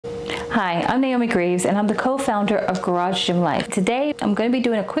Hi, I'm Naomi Graves and I'm the co-founder of Garage Gym Life. Today, I'm going to be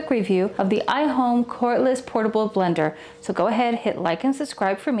doing a quick review of the iHOM cordless portable blender. So go ahead, hit like and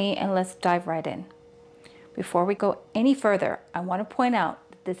subscribe for me and let's dive right in. Before we go any further, I want to point out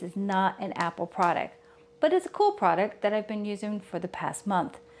that this is not an Apple product, but it's a cool product that I've been using for the past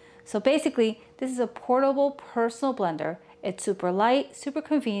month. So basically, this is a portable personal blender. It's super light, super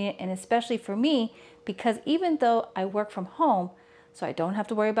convenient, and especially for me, because even though I work from home, so I don't have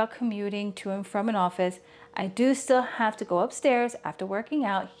to worry about commuting to and from an office, I do still have to go upstairs after working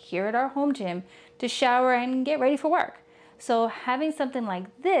out here at our home gym to shower and get ready for work. So having something like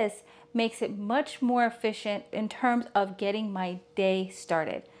this makes it much more efficient in terms of getting my day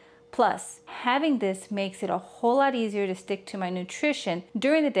started. Plus, having this makes it a whole lot easier to stick to my nutrition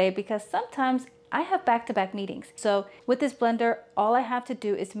during the day because sometimes I have back-to-back meetings. So with this blender, all I have to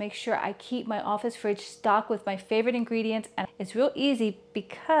do is make sure I keep my office fridge stocked with my favorite ingredients, and it's real easy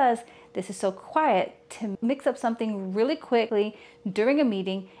because this is so quiet to mix up something really quickly during a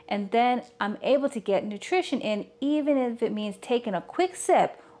meeting, and then I'm able to get nutrition in even if it means taking a quick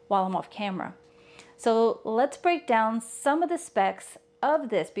sip while I'm off camera. So let's break down some of the specs of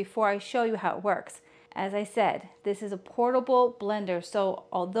this before I show you how it works. As I said, this is a portable blender, so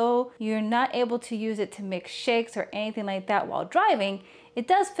although you're not able to use it to mix shakes or anything like that while driving, it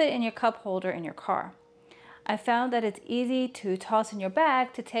does fit in your cup holder in your car. I found that it's easy to toss in your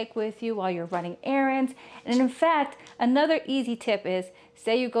bag to take with you while you're running errands. And in fact, another easy tip is,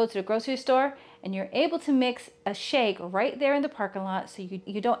 say you go to the grocery store and you're able to mix a shake right there in the parking lot so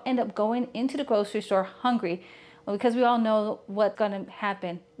you don't end up going into the grocery store hungry. Well, because we all know what's going to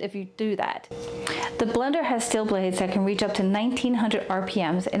happen if you do that. The blender has steel blades that can reach up to 1900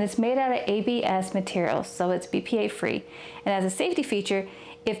 RPMs, and it's made out of ABS materials, so it's BPA free. And as a safety feature,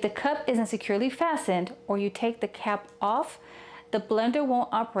 if the cup isn't securely fastened or you take the cap off, the blender won't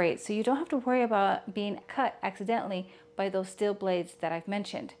operate, so you don't have to worry about being cut accidentally by those steel blades that I've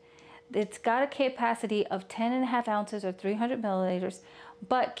mentioned. It's got a capacity of 10.5 ounces or 300 milliliters,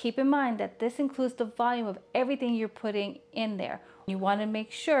 but keep in mind that this includes the volume of everything you're putting in there. You want to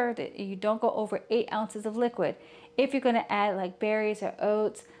make sure that you don't go over 8 ounces of liquid if you're going to add like berries or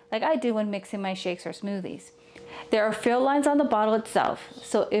oats, like I do when mixing my shakes or smoothies. There are fill lines on the bottle itself,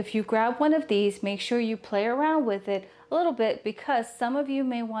 so if you grab one of these, make sure you play around with it a little bit because some of you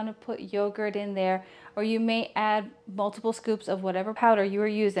may want to put yogurt in there, or you may add multiple scoops of whatever powder you are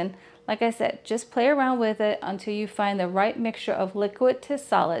using. Like I said, just play around with it until you find the right mixture of liquid to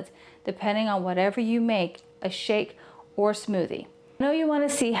solids, depending on whatever you make, a shake or smoothie. I know you want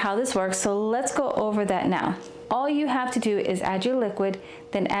to see how this works, so let's go over that now. All you have to do is add your liquid,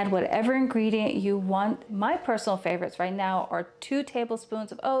 then add whatever ingredient you want. My personal favorites right now are 2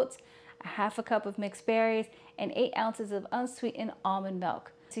 tablespoons of oats, a half a cup of mixed berries, and 8 ounces of unsweetened almond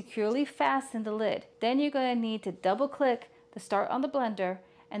milk. Securely fasten the lid. Then you're going to need to double click the start on the blender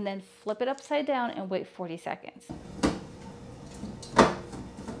and then flip it upside down and wait 40 seconds.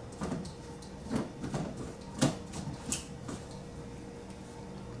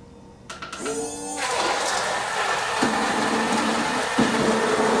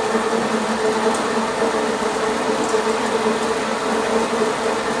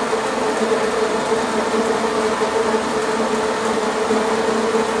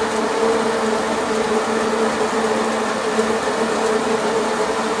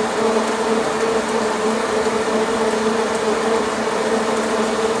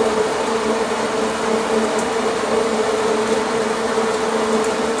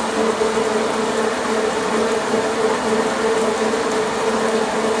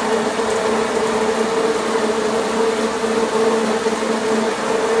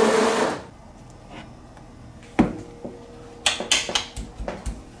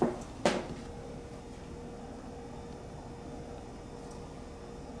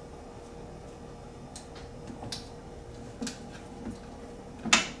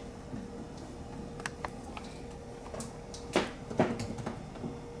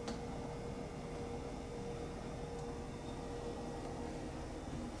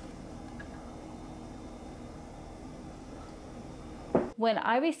 When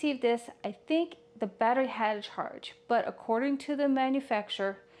I received this, I think the battery had a charge, but according to the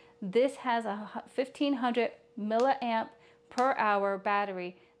manufacturer, this has a 1500 milliamp per hour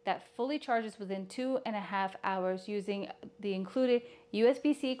battery that fully charges within 2.5 hours using the included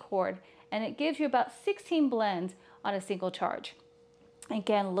USB-C cord, and it gives you about 16 blends on a single charge.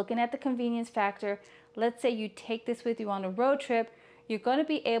 Again, looking at the convenience factor, let's say you take this with you on a road trip, you're going to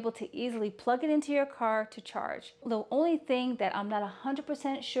be able to easily plug it into your car to charge. The only thing that I'm not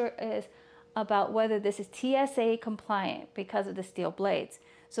 100% sure is about whether this is TSA compliant because of the steel blades.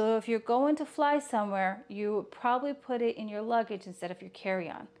 So if you're going to fly somewhere, you would probably put it in your luggage instead of your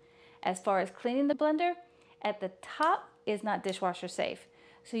carry-on. As far as cleaning the blender, at the top is not dishwasher safe,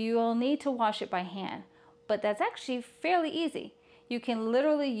 so you will need to wash it by hand. But that's actually fairly easy. You can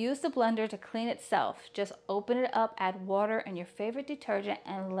literally use the blender to clean itself. Just open it up, add water and your favorite detergent,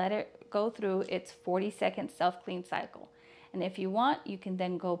 and let it go through its 40-second self-clean cycle. And if you want, you can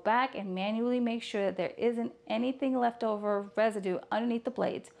then go back and manually make sure that there isn't anything left over residue underneath the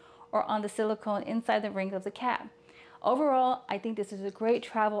blades or on the silicone inside the ring of the cab. Overall, I think this is a great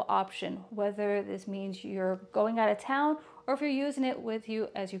travel option, whether this means you're going out of town or if you're using it with you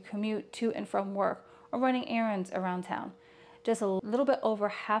as you commute to and from work or running errands around town. Just a little bit over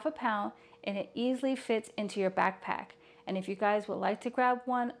half a pound, and it easily fits into your backpack. And if you guys would like to grab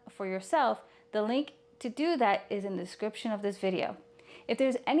one for yourself, the link to do that is in the description of this video. If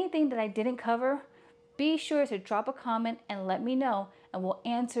there's anything that I didn't cover, be sure to drop a comment and let me know, and we'll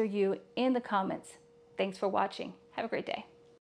answer you in the comments. Thanks for watching. Have a great day.